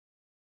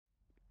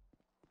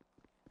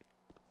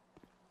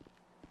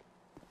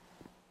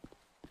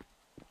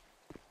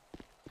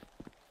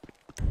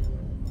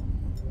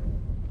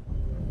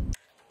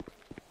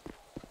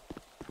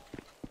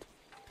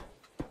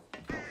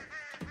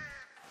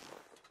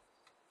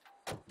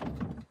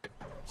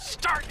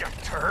Start, you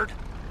turd!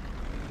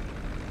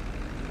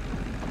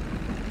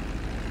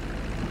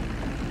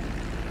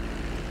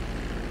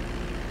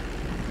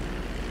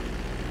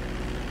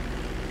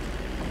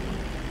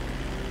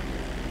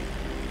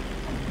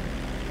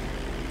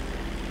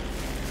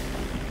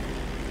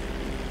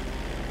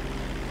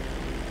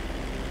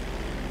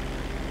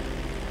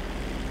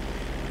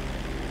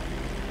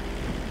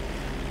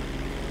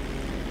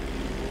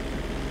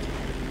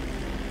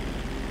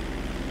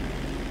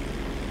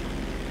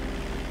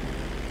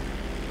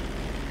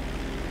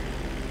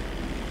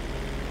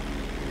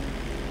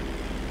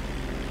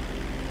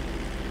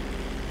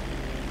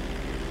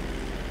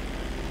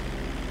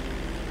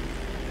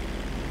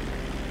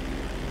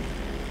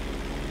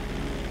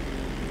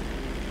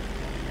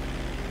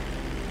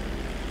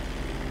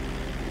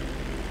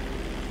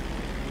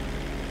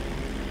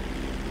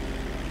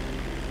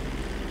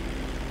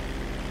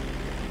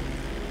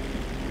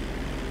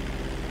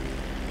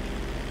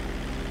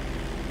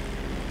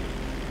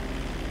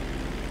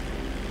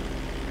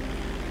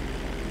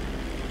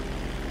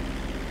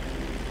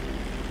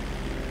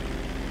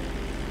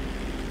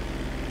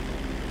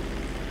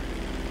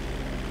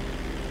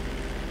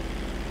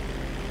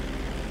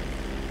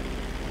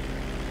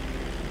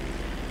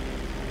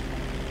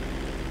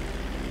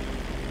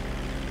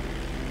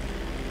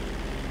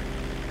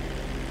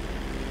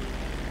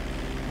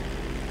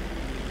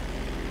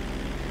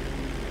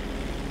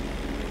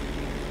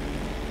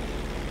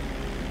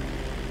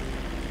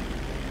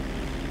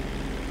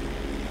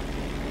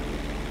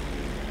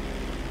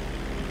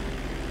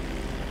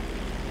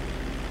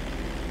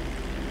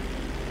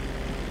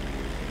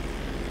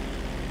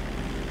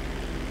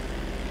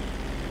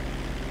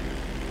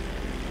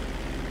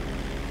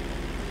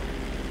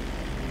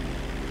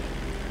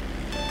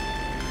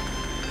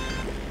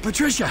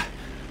 Patricia!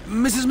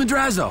 Mrs.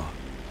 Madrazo!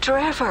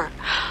 Trevor,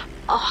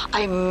 oh,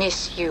 I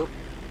miss you.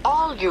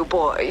 All you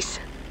boys.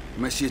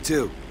 Miss you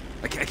too.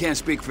 I can't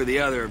speak for the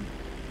other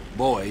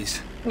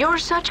boys. You're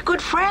such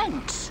good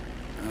friends.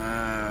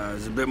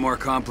 It's a bit more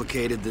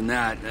complicated than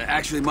that.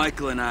 Actually,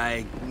 Michael and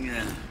I...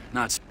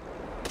 not...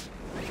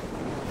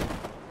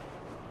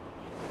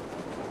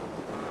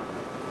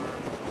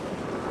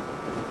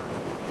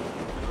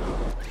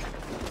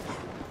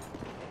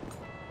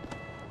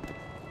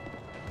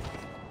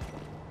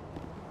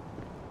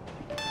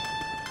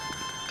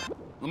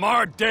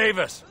 Lamar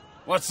Davis,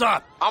 what's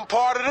up? I'm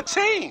part of the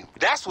team.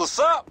 That's what's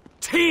up.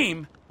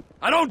 Team?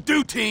 I don't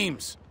do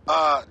teams.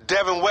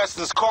 Devin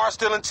Weston's car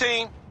stealing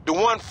team? The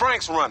one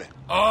Frank's running.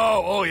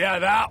 Oh, yeah,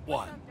 that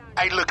one.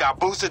 Hey, look, I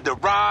boosted the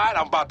ride.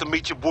 I'm about to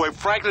meet your boy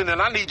Franklin,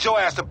 and I need your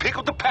ass to pick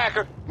up the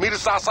Packer, meet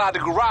us outside the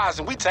garage,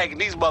 and we taking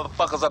these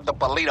motherfuckers up to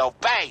Paleto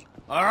Bay.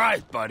 All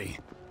right, buddy.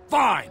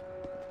 Fine.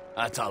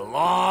 That's a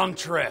long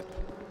trip.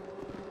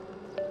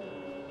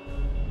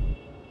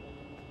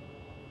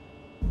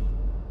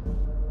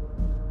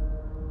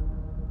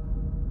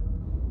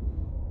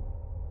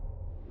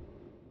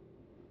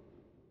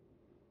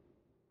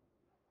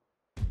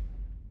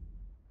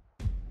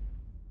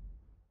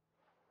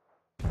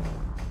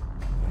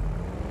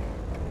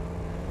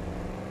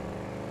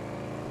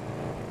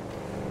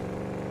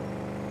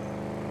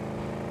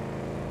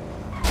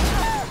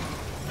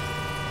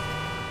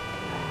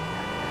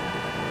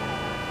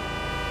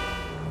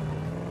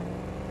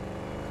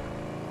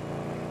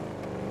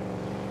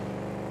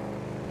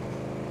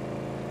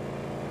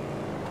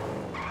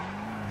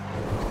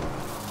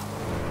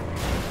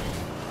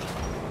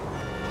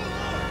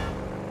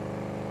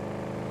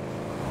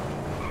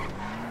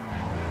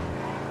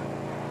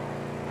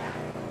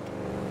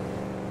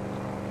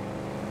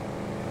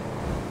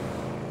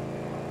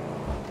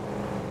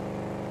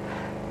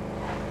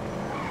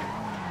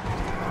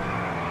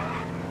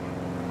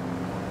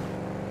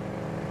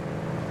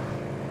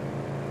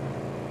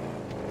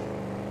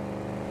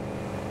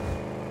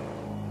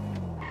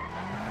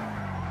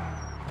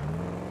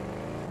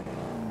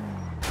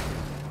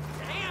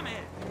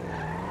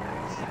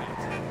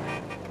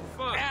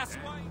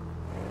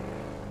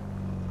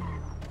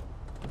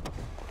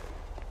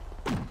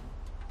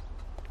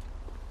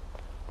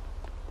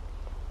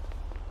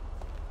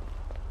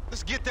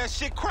 Let's get that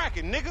shit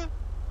cracking, nigga.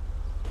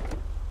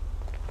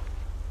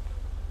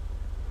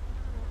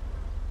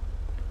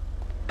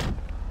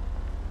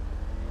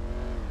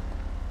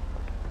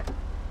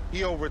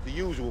 He over at the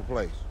usual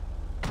place.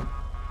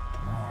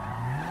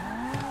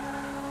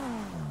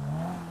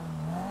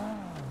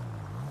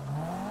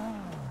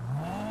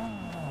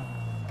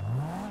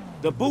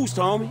 The boost,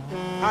 homie.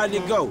 How'd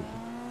it go?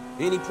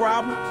 Any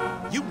problems?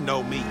 You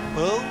know me,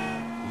 fool.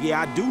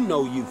 Yeah, I do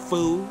know you,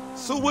 fool.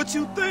 So what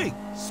you think?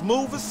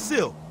 Smooth as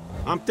silk.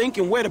 I'm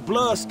thinking where the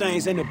blood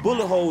stains and the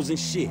bullet holes and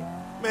shit.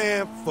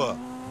 Man, fuck.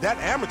 That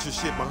amateur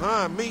shit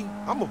behind me,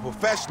 I'm a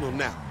professional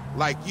now.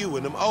 Like you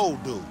and them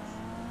old dudes.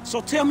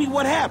 So tell me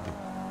what happened.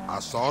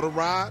 I saw the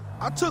ride,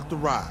 I took the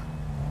ride.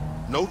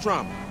 No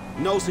drama.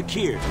 No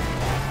security.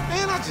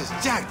 Man, I just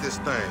jacked this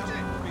thing.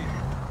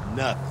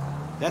 Nothing.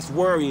 That's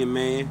worrying,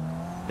 man.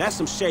 That's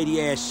some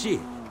shady-ass shit.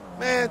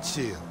 Man,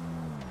 chill.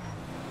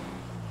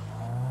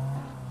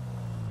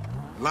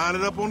 Line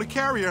it up on the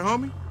carrier,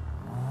 homie.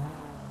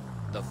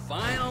 The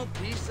final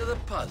piece of the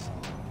puzzle.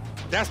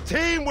 That's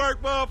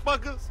teamwork,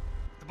 motherfuckers.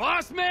 The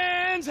boss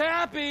man's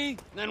happy,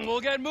 then we'll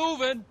get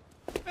moving.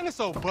 Man, this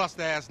old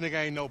bust-ass nigga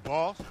ain't no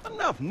boss.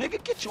 Enough,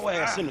 nigga. Get your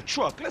ass in the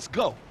truck. Let's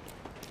go.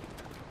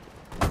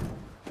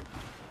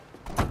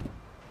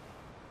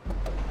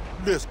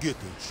 Let's get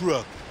the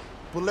truck.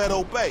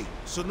 Paleto Bay,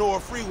 Sonora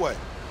Freeway.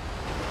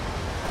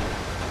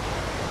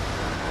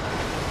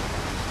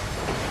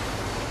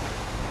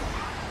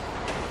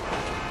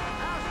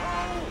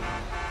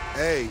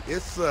 Hey,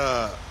 it's,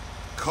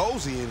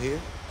 cozy in here.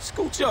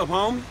 Scooch up,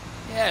 homie.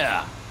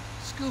 Yeah,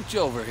 scooch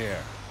over here.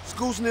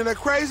 Scooching in that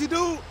crazy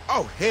dude?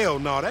 Oh, hell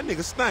no, that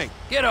nigga stank.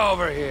 Get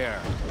over here.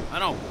 I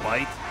don't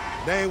bite.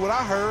 That ain't what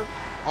I heard.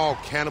 All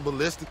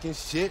cannibalistic and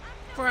shit.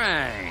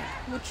 Frank,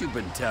 what you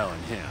been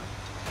telling him?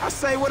 I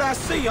say what I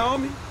see,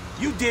 homie.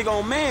 You dig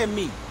on man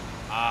meat.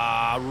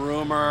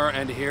 Rumor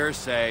and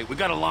hearsay. We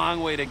got a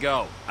long way to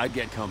go. I'd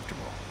get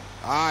comfortable.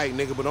 All right,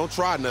 nigga, but don't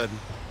try nothing.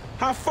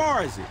 How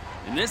far is it?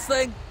 In this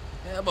thing?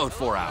 Yeah, about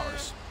 4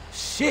 hours.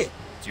 Shit.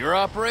 It's your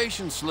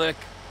operation, Slick.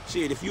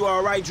 Shit, if you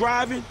all right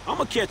driving,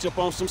 I'ma catch up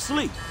on some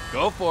sleep.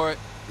 Go for it.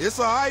 It's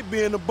all right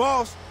being the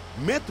boss.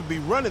 Meant to be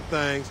running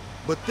things,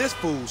 but this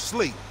fool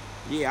sleep.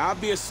 Yeah, I'll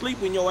be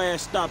asleep when your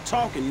ass stop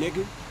talking,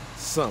 nigga.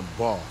 Some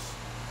boss.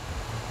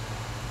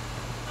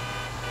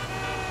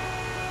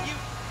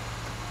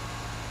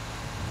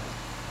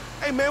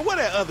 Hey, man, where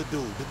that other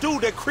dude? The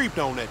dude that creeped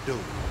on that dude.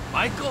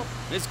 Michael,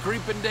 his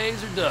creeping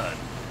days are done.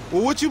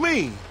 Well, what you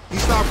mean? He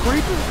stopped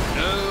creeping?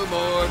 No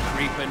more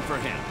creeping for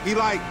him. He,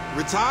 like,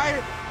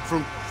 retired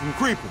from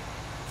creeping?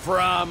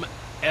 From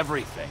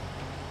everything.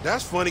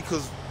 That's funny,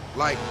 because,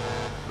 like,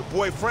 the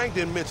boy Frank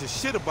didn't mention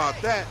shit about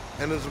that.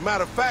 And as a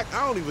matter of fact,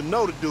 I don't even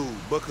know the dude.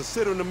 But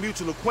considering the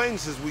mutual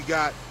acquaintances we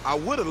got, I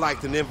would have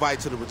liked an invite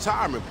to the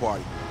retirement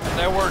party.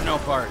 There were no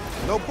parties.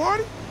 No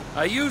party?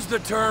 I used the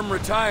term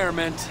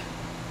retirement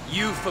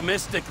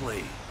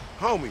euphemistically.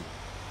 Homie,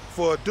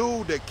 for a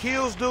dude that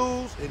kills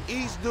dudes and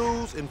eats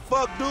dudes and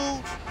fuck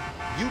dudes,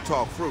 you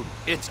talk fruity.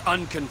 It's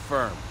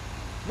unconfirmed.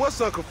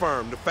 What's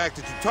unconfirmed? The fact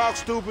that you talk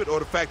stupid or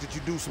the fact that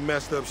you do some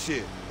messed up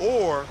shit?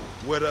 Or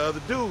where the other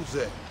dude's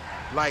at?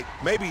 Like,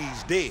 maybe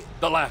he's dead.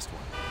 The last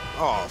one.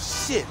 Oh,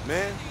 shit,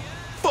 man.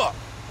 Fuck.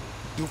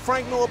 Do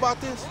Frank know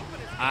about this?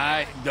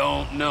 I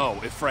don't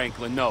know if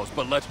Franklin knows,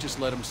 but let's just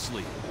let him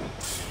sleep.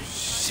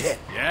 Shit.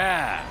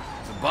 Yeah,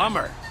 it's a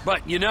bummer.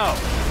 But, you know,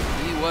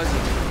 he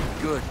wasn't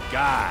a good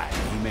guy,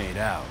 he made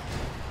out.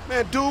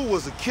 Man, dude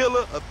was a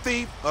killer, a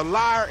thief, a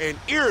liar, and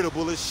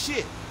irritable as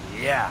shit.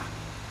 Yeah,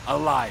 a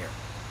liar.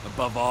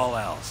 Above all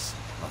else,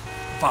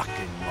 a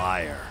fucking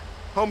liar.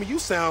 Homie, you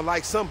sound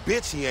like some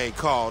bitch he ain't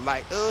called.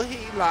 Like, oh,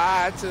 he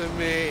lied to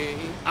me.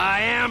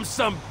 I am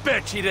some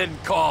bitch he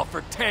didn't call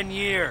for 10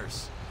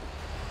 years.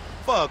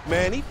 Fuck,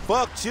 man, he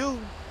fucked you.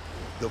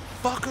 The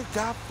fucker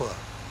got fucked.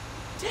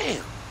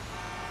 Damn,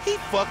 he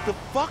fucked the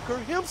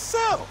fucker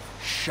himself.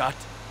 Shut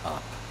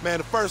up. Man,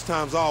 the first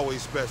time's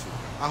always special.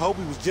 I hope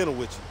he was gentle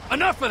with you.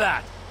 Enough of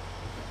that!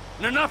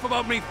 And enough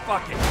about me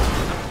fucking.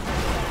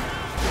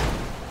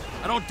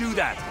 I don't do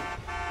that,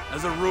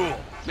 as a rule.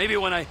 Maybe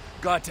when I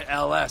got to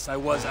LS, I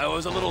was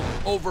a little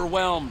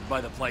overwhelmed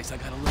by the place. I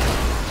got a little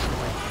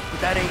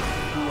but that ain't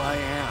who I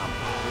am,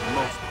 for the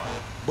most part.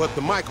 But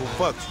the Michael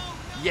fucked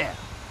you. Yeah,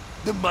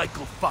 the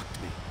Michael fucked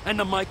me. And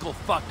the Michael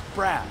fucked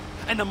Brad.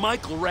 And the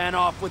Michael ran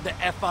off with the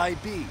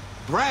FIB.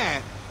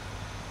 Brad?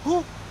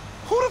 Who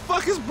the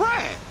fuck is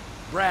Brad?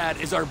 Brad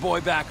is our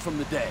boy back from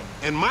the day.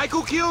 And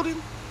Michael killed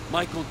him?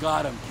 Michael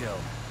got him killed.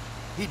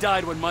 He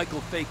died when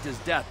Michael faked his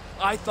death.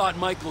 I thought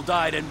Michael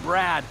died and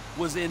Brad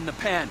was in the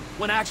pen,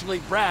 when actually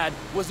Brad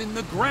was in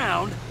the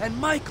ground and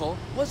Michael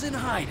was in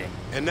hiding.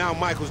 And now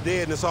Michael's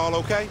dead and it's all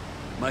okay?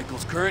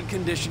 Michael's current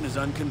condition is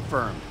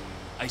unconfirmed.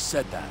 I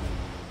said that.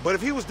 But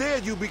if he was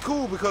dead, you'd be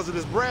cool because of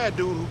this Brad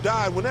dude who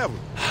died whenever.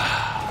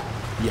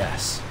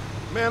 Yes.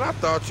 Man, I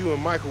thought you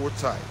and Michael were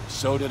tight.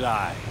 So did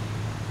I.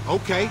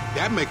 Okay,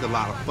 that make a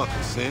lot of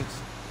fucking sense.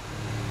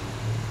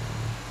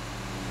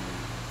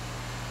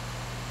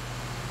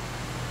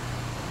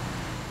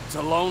 It's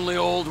a lonely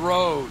old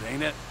road,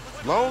 ain't it?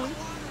 Lonely?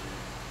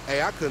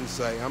 Hey, I couldn't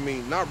say. I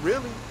mean, not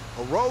really.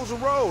 A road's a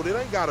road. It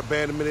ain't got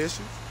abandonment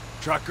issues.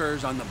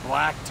 Truckers on the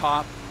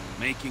blacktop,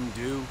 making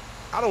do.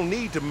 I don't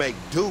need to make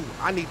do.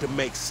 I need to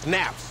make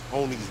snaps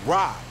on these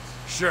rides.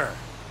 Sure.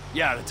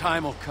 Yeah, the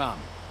time will come.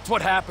 It's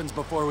what happens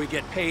before we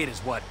get paid is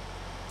what?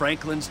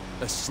 Franklin's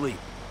asleep.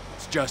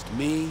 It's just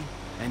me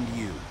and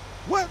you.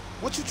 What?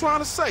 What you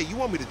trying to say? You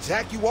want me to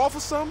jack you off or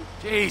something?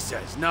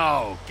 Jesus,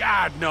 no.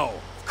 God, no.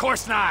 Of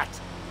course not.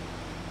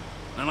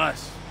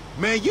 Unless...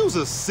 Man, you's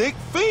a sick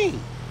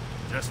fiend.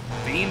 Just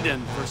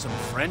fiending for some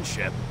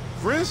friendship.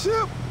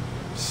 Friendship?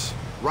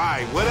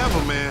 Right,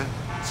 whatever, man.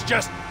 It's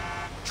just...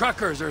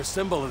 Truckers are a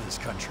symbol of this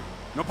country.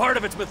 No part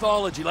of its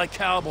mythology, like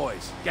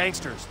cowboys,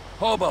 gangsters,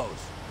 hobos,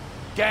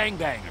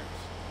 gangbangers.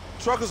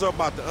 Truckers are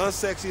about the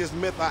unsexiest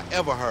myth I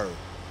ever heard.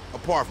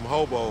 Apart from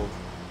hobos.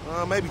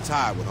 Maybe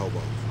tied with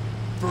hobos.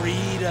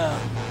 Freedom.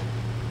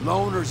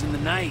 Loners in the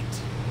night.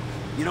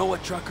 You know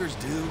what truckers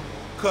do?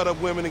 Cut up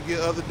women and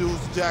get other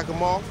dudes to jack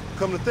them off.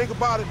 Come to think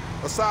about it,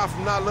 aside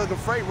from not lugging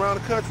freight around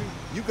the country,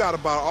 you got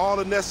about all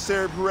the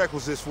necessary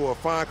prerequisites for a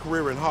fine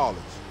career in haulage.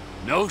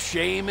 No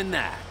shame in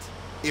that.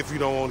 If you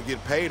don't want to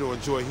get paid or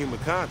enjoy human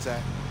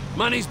contact.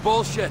 Money's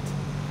bullshit.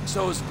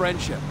 So is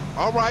friendship.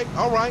 All right.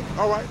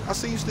 I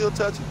see you still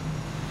touching.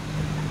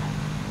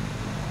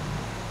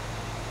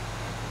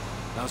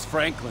 How's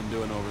Franklin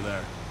doing over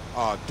there?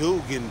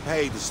 Dude getting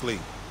paid to sleep.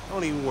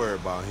 Don't even worry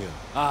about him.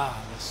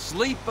 Ah, the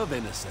sleep of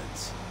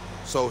innocence.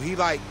 So he,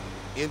 like,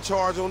 in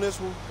charge on this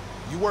one?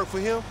 You work for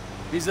him?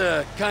 He's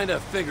a kind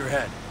of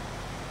figurehead.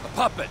 A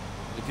puppet,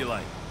 if you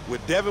like.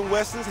 With Devin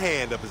Weston's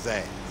hand up his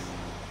ass.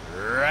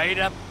 Right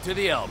up to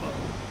the elbow.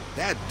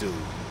 That dude,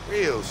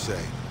 real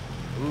shame.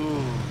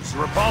 Ooh, it's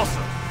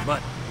repulsive.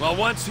 But, well,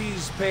 once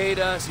he's paid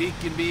us, he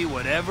can be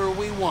whatever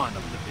we want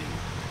him to be.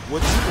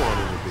 What you want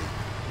him to be?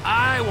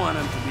 I want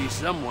him to be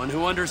someone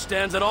who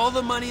understands that all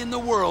the money in the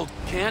world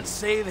can't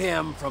save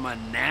him from a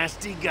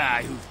nasty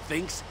guy who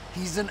thinks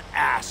he's an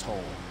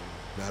asshole.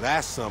 Now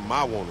that's something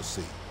I want to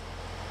see.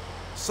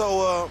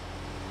 So,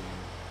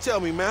 tell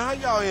me, man, how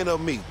y'all end up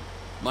meeting?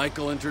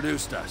 Michael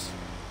introduced us.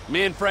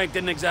 Me and Frank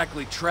didn't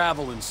exactly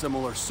travel in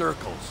similar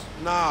circles.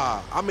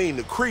 Nah, I mean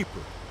the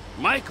creeper.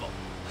 Michael?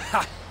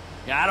 Ha!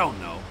 Yeah, I don't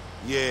know.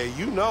 Yeah,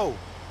 you know.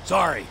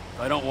 Sorry,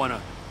 I don't want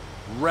to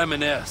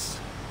reminisce.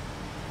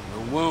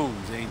 The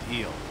wounds ain't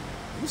healed.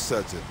 You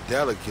such a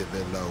delicate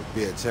little old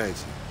bitch, ain't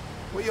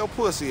you? Where your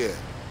pussy at?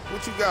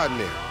 What you got in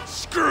there?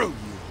 Screw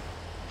you!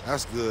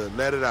 That's good.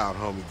 Let it out,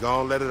 homie. Go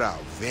on, let it out.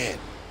 Vent.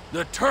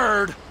 The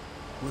turd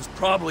was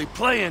probably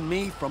playing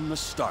me from the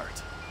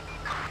start.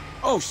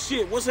 Oh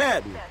shit, what's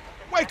happening?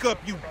 Wake up,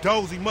 you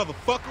dozy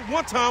motherfucker.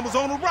 One time was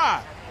on a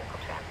ride.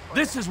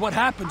 This is what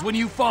happens when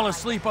you fall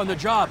asleep on the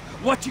job.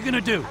 What you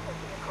gonna do?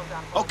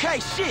 Okay,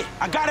 shit,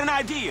 I got an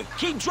idea.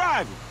 Keep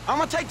driving. I'm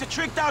gonna take the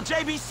tricked out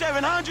JB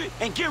 700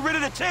 and get rid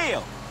of the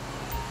tail.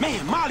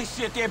 Man, Molly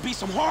said there'd be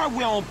some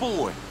hardware on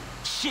board.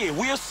 Shit,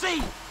 we'll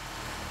see.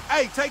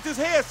 Hey, take this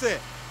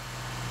headset.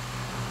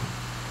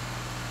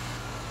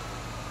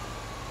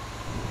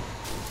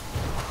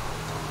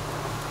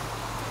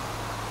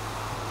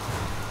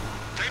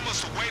 They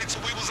must have waited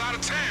till we was out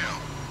of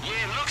town. Yeah,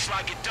 it looks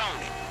like it,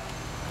 don't it?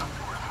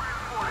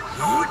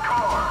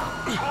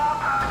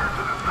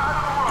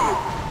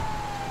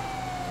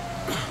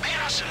 Man,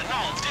 I should have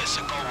known this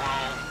would go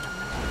wrong.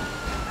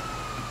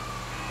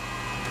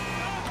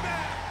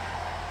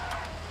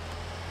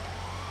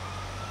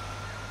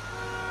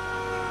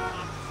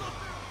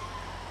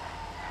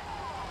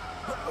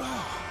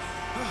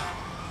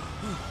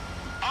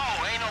 Oh,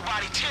 ain't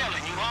nobody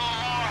telling you, huh,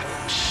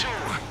 Mark?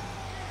 Sure.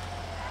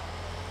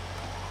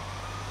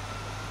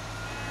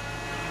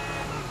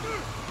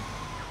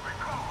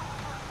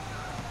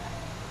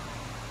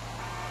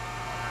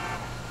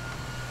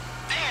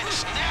 Man,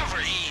 it's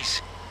never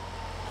easy.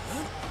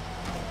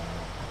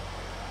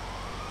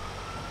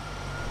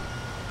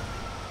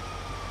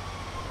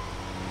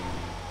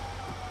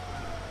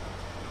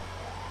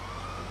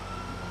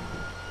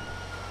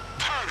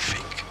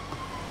 Perfect.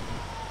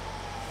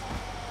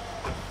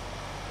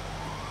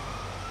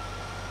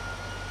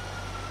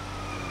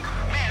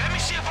 Man, let me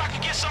see if I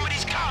can get some of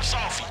these cops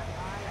off you.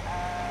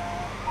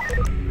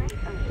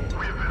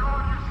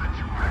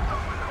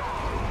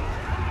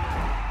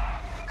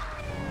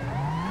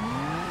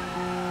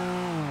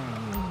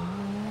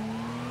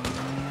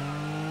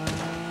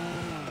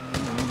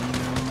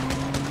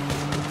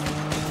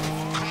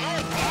 Come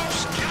on,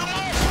 boss, get 'em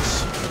off us.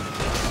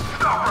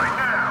 Stop right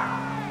now.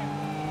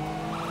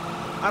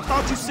 I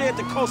thought you said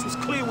the coast was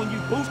clear when you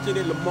boosted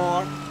it,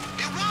 Lamar.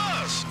 It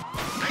was.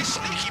 They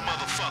sneaky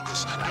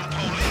motherfuckers, them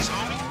police,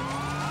 homie.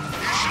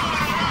 You sure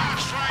them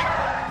rides, Frank?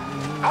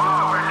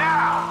 Over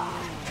now.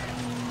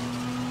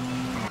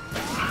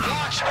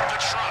 Launch up the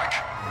truck.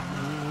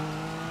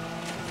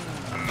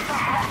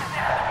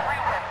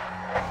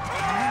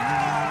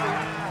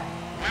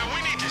 Man, we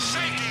need to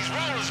save these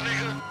rollers,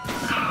 nigga.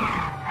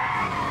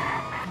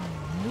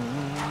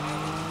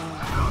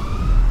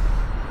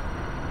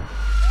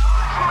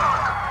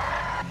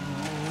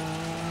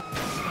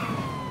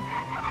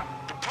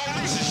 The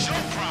police is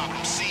your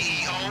problem,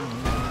 CEO.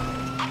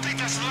 I think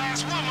that's the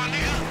last one, my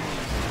nigga.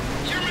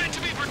 You're meant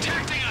to be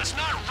protecting us,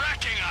 not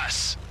wrecking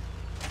us.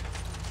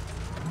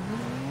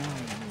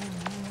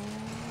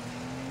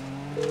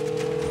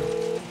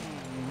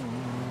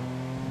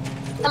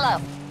 Hello.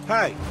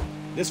 Hey,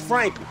 it's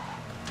Franklin.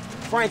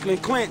 Franklin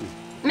Clinton.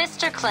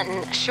 Mr.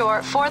 Clinton,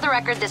 sure, for the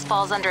record, this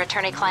falls under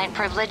attorney-client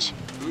privilege.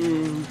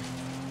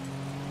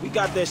 We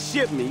got that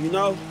shipment, you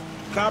know?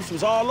 Cops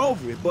was all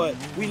over it, but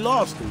we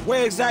lost him.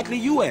 Where exactly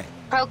you at?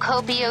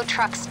 Procopio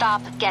truck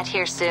stop, get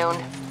here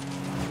soon.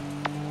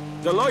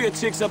 The lawyer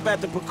chick's up at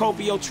the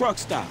Procopio truck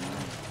stop.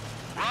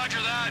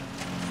 Roger that.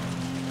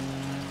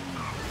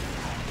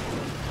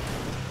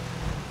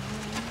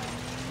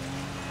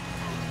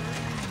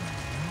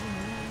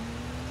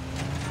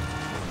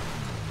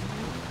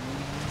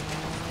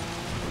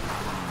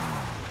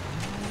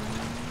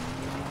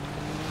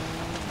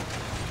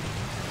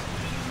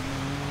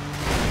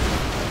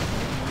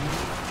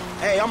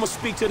 Hey, I'm gonna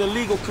speak to the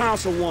legal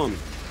councilwoman.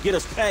 Get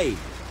us paid.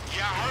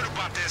 Yeah, I heard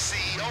about that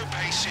CEO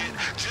pay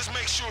shit. Just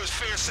make sure it's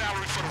fair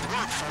salary for the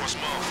workforce,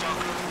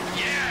 motherfucker.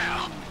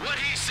 Yeah, what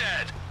he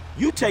said.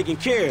 You taken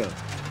care of.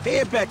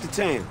 Head back to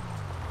town.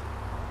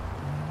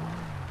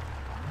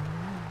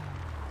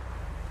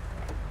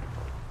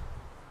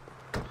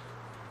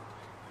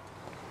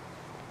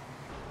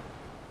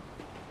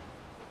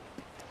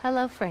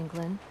 Hello,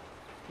 Franklin.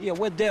 Yeah,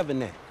 where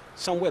Devin at?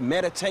 Somewhere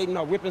meditating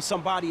or ripping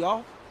somebody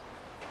off?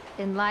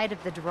 In light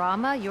of the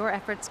drama your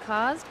efforts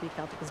caused, we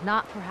felt it was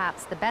not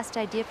perhaps the best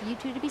idea for you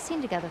two to be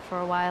seen together for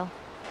a while.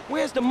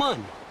 Where's the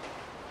money?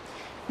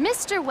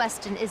 Mr.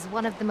 Weston is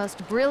one of the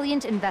most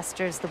brilliant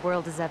investors the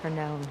world has ever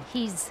known.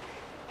 He's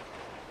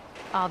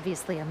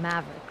obviously a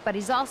maverick, but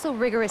he's also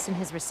rigorous in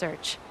his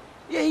research.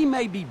 Yeah, he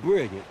may be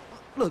brilliant.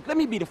 Look, let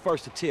me be the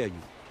first to tell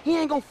you. He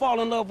ain't gonna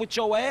fall in love with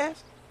your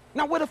ass.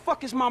 Now where the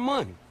fuck is my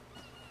money?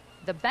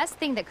 The best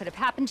thing that could have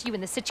happened to you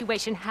in this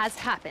situation has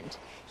happened.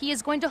 He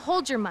is going to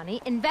hold your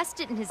money, invest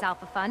it in his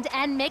Alpha Fund,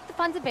 and make the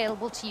funds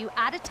available to you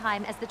at a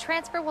time as the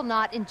transfer will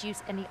not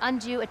induce any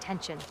undue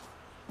attention.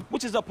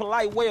 Which is a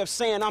polite way of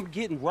saying I'm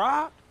getting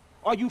robbed?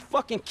 Are you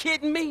fucking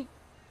kidding me?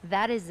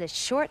 That is a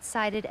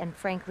short-sighted and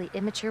frankly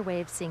immature way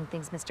of seeing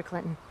things, Mr.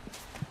 Clinton.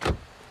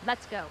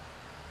 Let's go.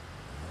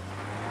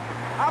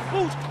 I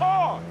boost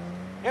cars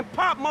and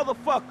pop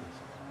motherfuckers.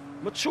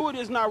 Maturity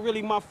is not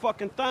really my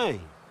fucking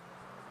thing.